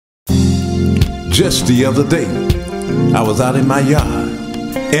Just the other day, I was out in my yard,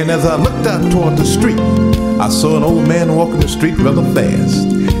 and as I looked out toward the street, I saw an old man walking the street rather fast.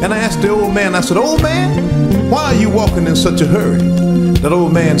 And I asked the old man, I said, "Old man, why are you walking in such a hurry?" That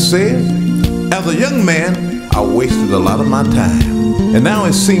old man said, "As a young man, I wasted a lot of my time, and now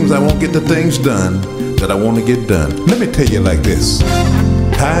it seems I won't get the things done that I want to get done." Let me tell you like this: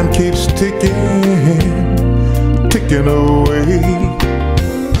 time keeps ticking, ticking away.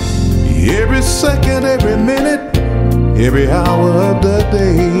 Every second, every minute, every hour of the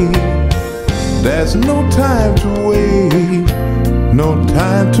day. There's no time to wait, no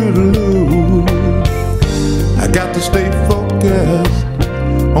time to lose. I got to stay focused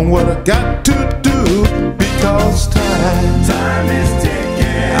on what I got to do, because time is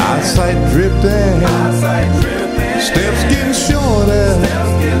ticking, eyesight drifting, steps getting shorter,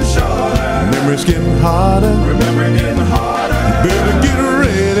 memories getting harder. You better get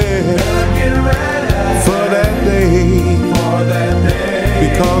ready for that day,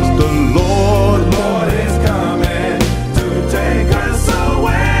 because the Lord is coming to take us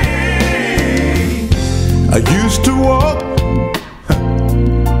away. I used to walk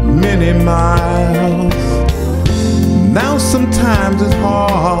many miles. Now sometimes it's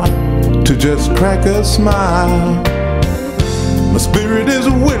hard to just crack a smile. My spirit is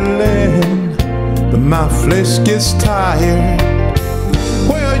willing, but my flesh gets tired.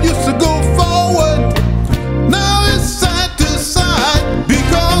 Where I used to go forward, now it's side to side,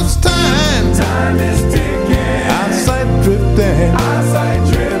 because time is ticking, eyesight drifting,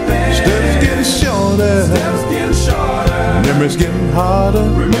 steps getting shorter, memories getting harder.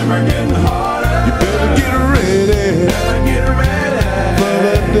 You better get ready for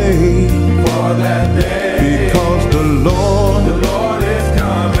that day, because the Lord is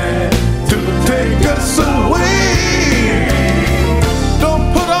coming to take us away. Don't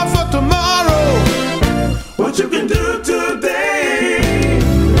put off for tomorrow what you can do today.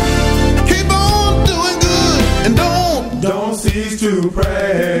 Keep on doing good and don't cease to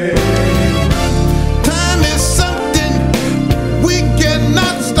pray. Time is something we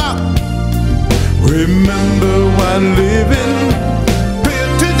cannot stop. Remember while living, pay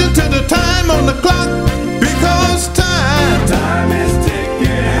attention to the time on the clock, because time is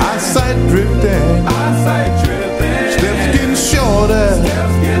ticking, eyesight drifting, steps getting shorter,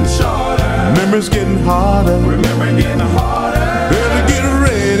 memories getting harder. Better get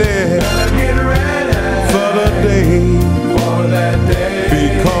ready for the day,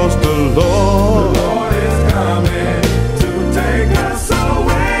 because the Lord is coming to take us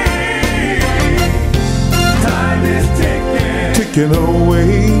away. Time is ticking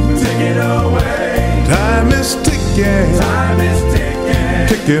away. Time is ticking,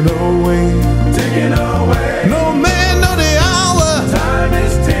 ticking away. No man know the hour,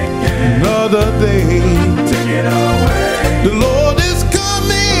 nor the day.